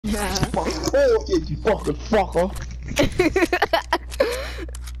Fuck you fucking fucker.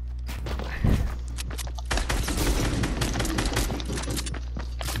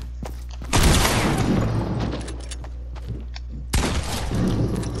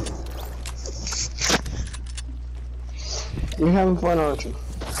 You're having fun, aren't you?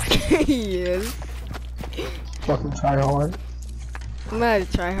 Yes. Fucking try hard. I'm not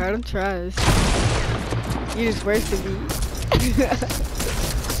try hard, I'm trash. You just worse than me.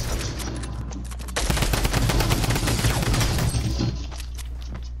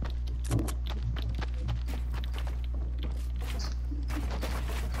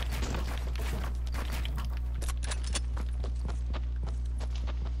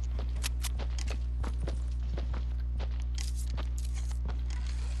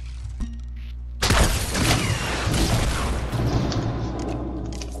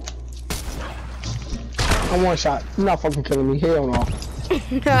 I'm one shot. You're not fucking killing me. Hell no.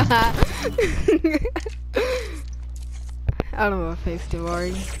 I don't know what face to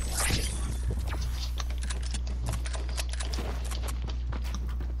worry.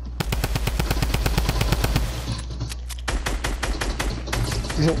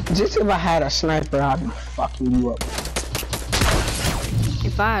 Just if I had a sniper, I'd be fucking you up.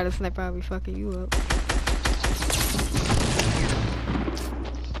 If I had a sniper, I'd be fucking you up.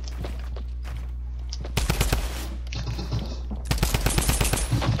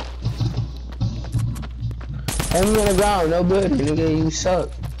 Only on the ground, no good, nigga, you suck.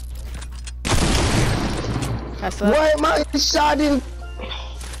 That's what? What? My shot didn't.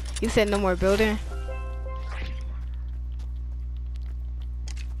 You said no more building?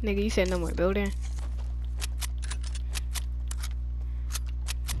 Nigga, you said no more building?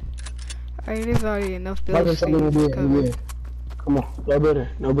 Alright, there's already enough buildings for you to cover. Come on, no building,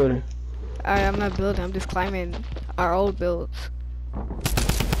 no building. Alright, I'm not building, I'm just climbing our old builds.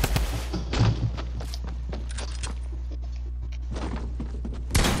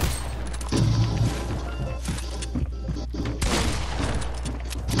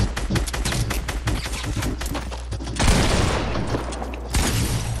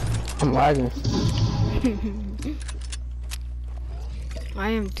 I'm lagging. I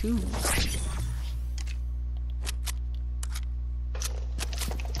am too.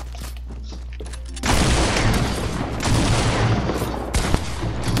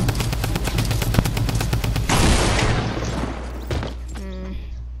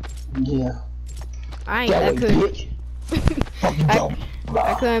 Yeah. I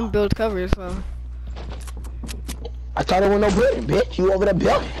couldn't build cover, so. I thought it was no building, bitch. You over there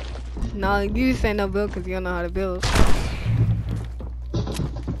building. No, you just say no build because you don't know how to build.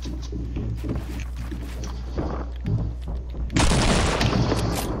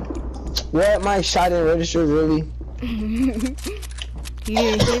 What? My shot didn't register, really? You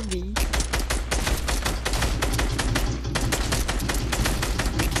didn't hit me.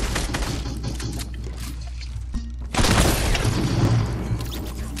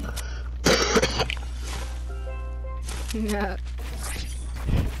 Yeah.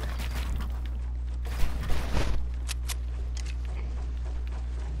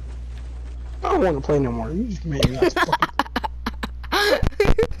 I don't want to play no more. You just made me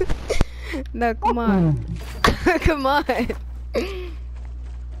No, come on. Come on.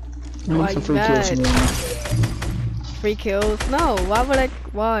 Why you bad? Free kills? No, why would I?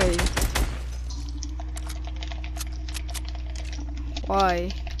 Why? Why?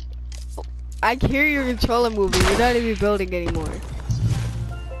 I hear your controller moving. You're not even building anymore.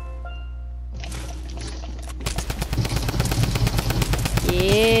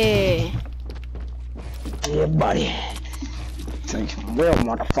 Yeah. Yeah, buddy. Take some real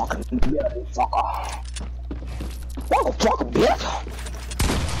motherfucking fucker. Motherfucker, bitch.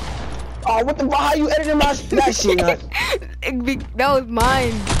 Oh, what the fuck? How you editing my that shit? That was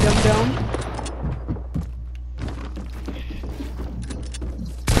mine, dum dum.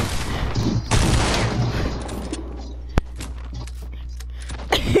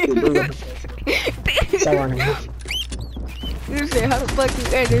 You say how the fuck you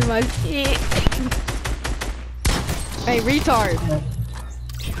edit my shit? Hey, retard.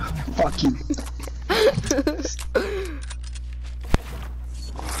 Fuck you.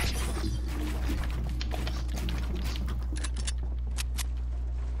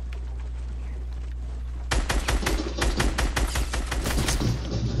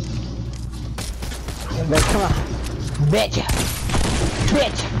 Come on. Bitch.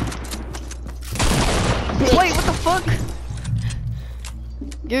 Bitch. Bitch. Wait, what the fuck?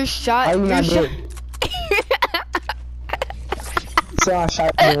 Your shot. How you not shot. So I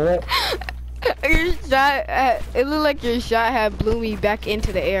shot you, right? Your shot, it looked like your shot had blew me back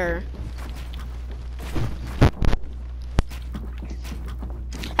into the air.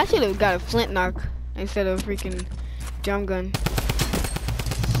 I should have got a flint knock instead of a freaking drum gun.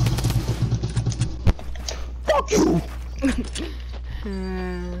 Fuck you!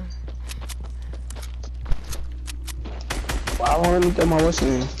 Why won't let me throw my what's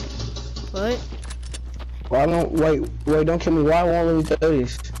name? What? Why don't wait, don't kill me. Why won't let me throw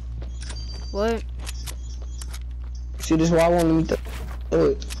this? What? See this, why won't let me throw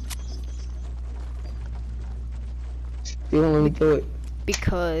it? You won't let me throw it.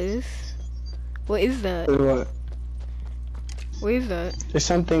 Because what is that? What? What is that? There's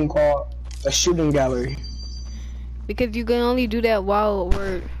something called a shooting gallery. Because you can only do that while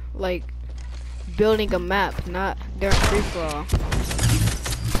we're like building a map, not during free for all.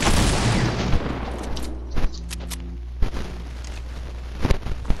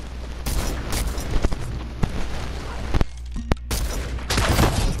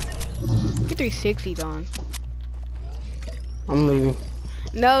 Get 360 on. I'm leaving.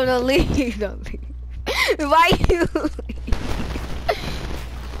 No, don't leave. Don't leave. Why you leave?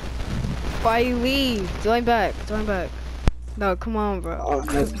 Why you leave? Join back. Join back. No, come on, bro.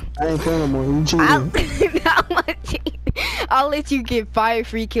 I ain't playing no more. You cheating. I'll let you get 5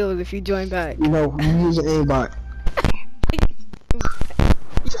 free kills if you join back. You know, you use an aimbot.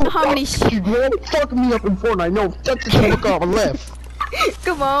 You know how many shit? You man, fucking me up in Fortnite. No, shut the fuck up. I left.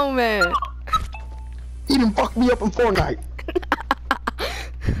 Come on, man. He done fucked me up in Fortnite.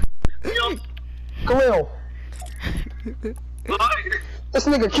 Khalil. This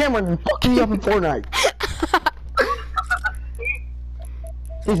nigga Cameron fucked me up in Fortnite.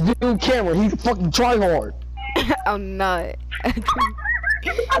 This dude Cameron, he's fucking tryhard. I'm not. I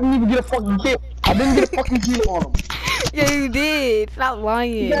didn't even get a fucking kill. I didn't get a fucking kill on him. Yeah, you did. Stop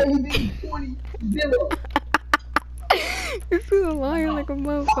lying. Yeah, he did 20-0. You're still lying like a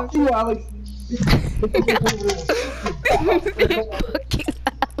motherfucker. Fuck you, Alex. Fuck you, Alex.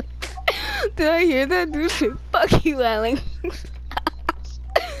 Did I hear that dude say, fuck you, Alex?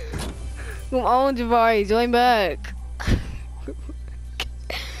 Come on, Javari, join back.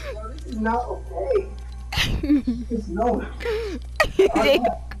 This is not okay. It's no.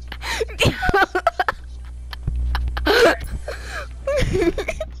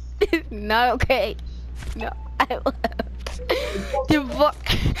 It's not okay. No, I left.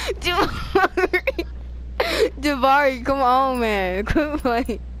 Javari, come on, man. Quit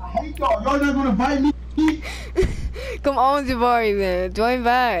playing. I hate y'all. Y'all not gonna fight me. Come on, Javari, man. Join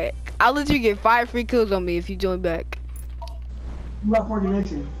back. I'll let you get 5 free kills on me if you join back. You got 4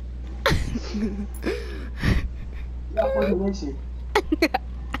 dimension. You got 4 dimension.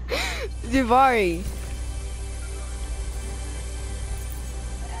 Javari.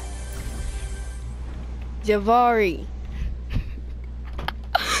 Javari.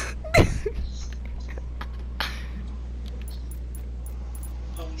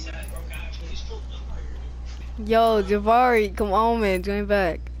 Yo, Javari, come on, man, join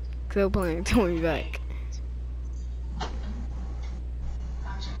back. Still playing, join back.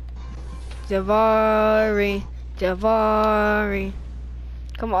 Javari, Javari.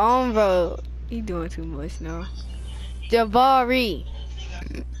 Come on, bro. You doing too much now. Javari.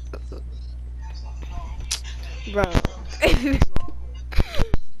 Bro.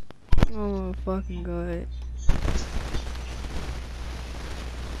 Oh my fucking god.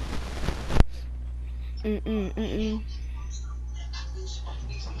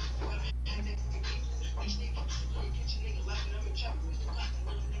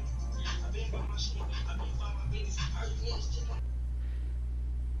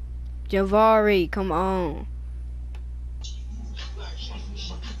 Javari, come on.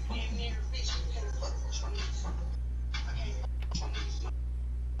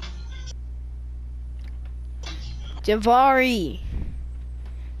 Javari.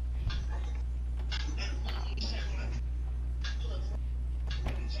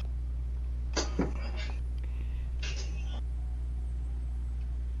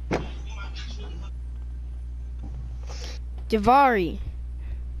 Javari.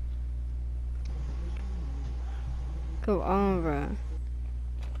 Come on, bro.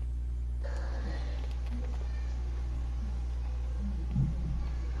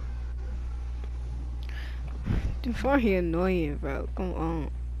 Javari annoying, bro. Come on.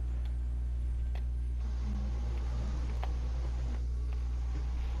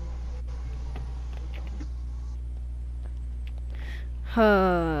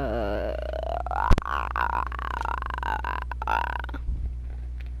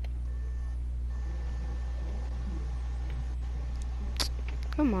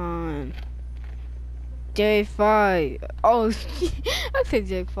 Come on. J5. Oh, I said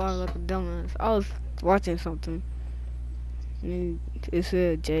J5 like a dumbass. I was watching something. And it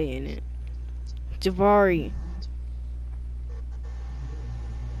said J in it. Javari.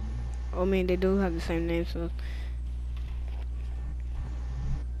 I mean, they do have the same name, so.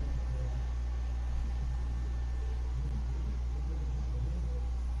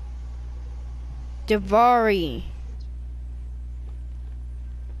 Javari.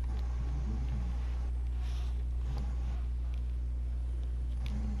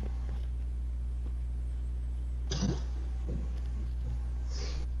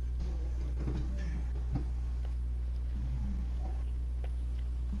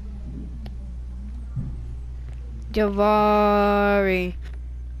 Javari.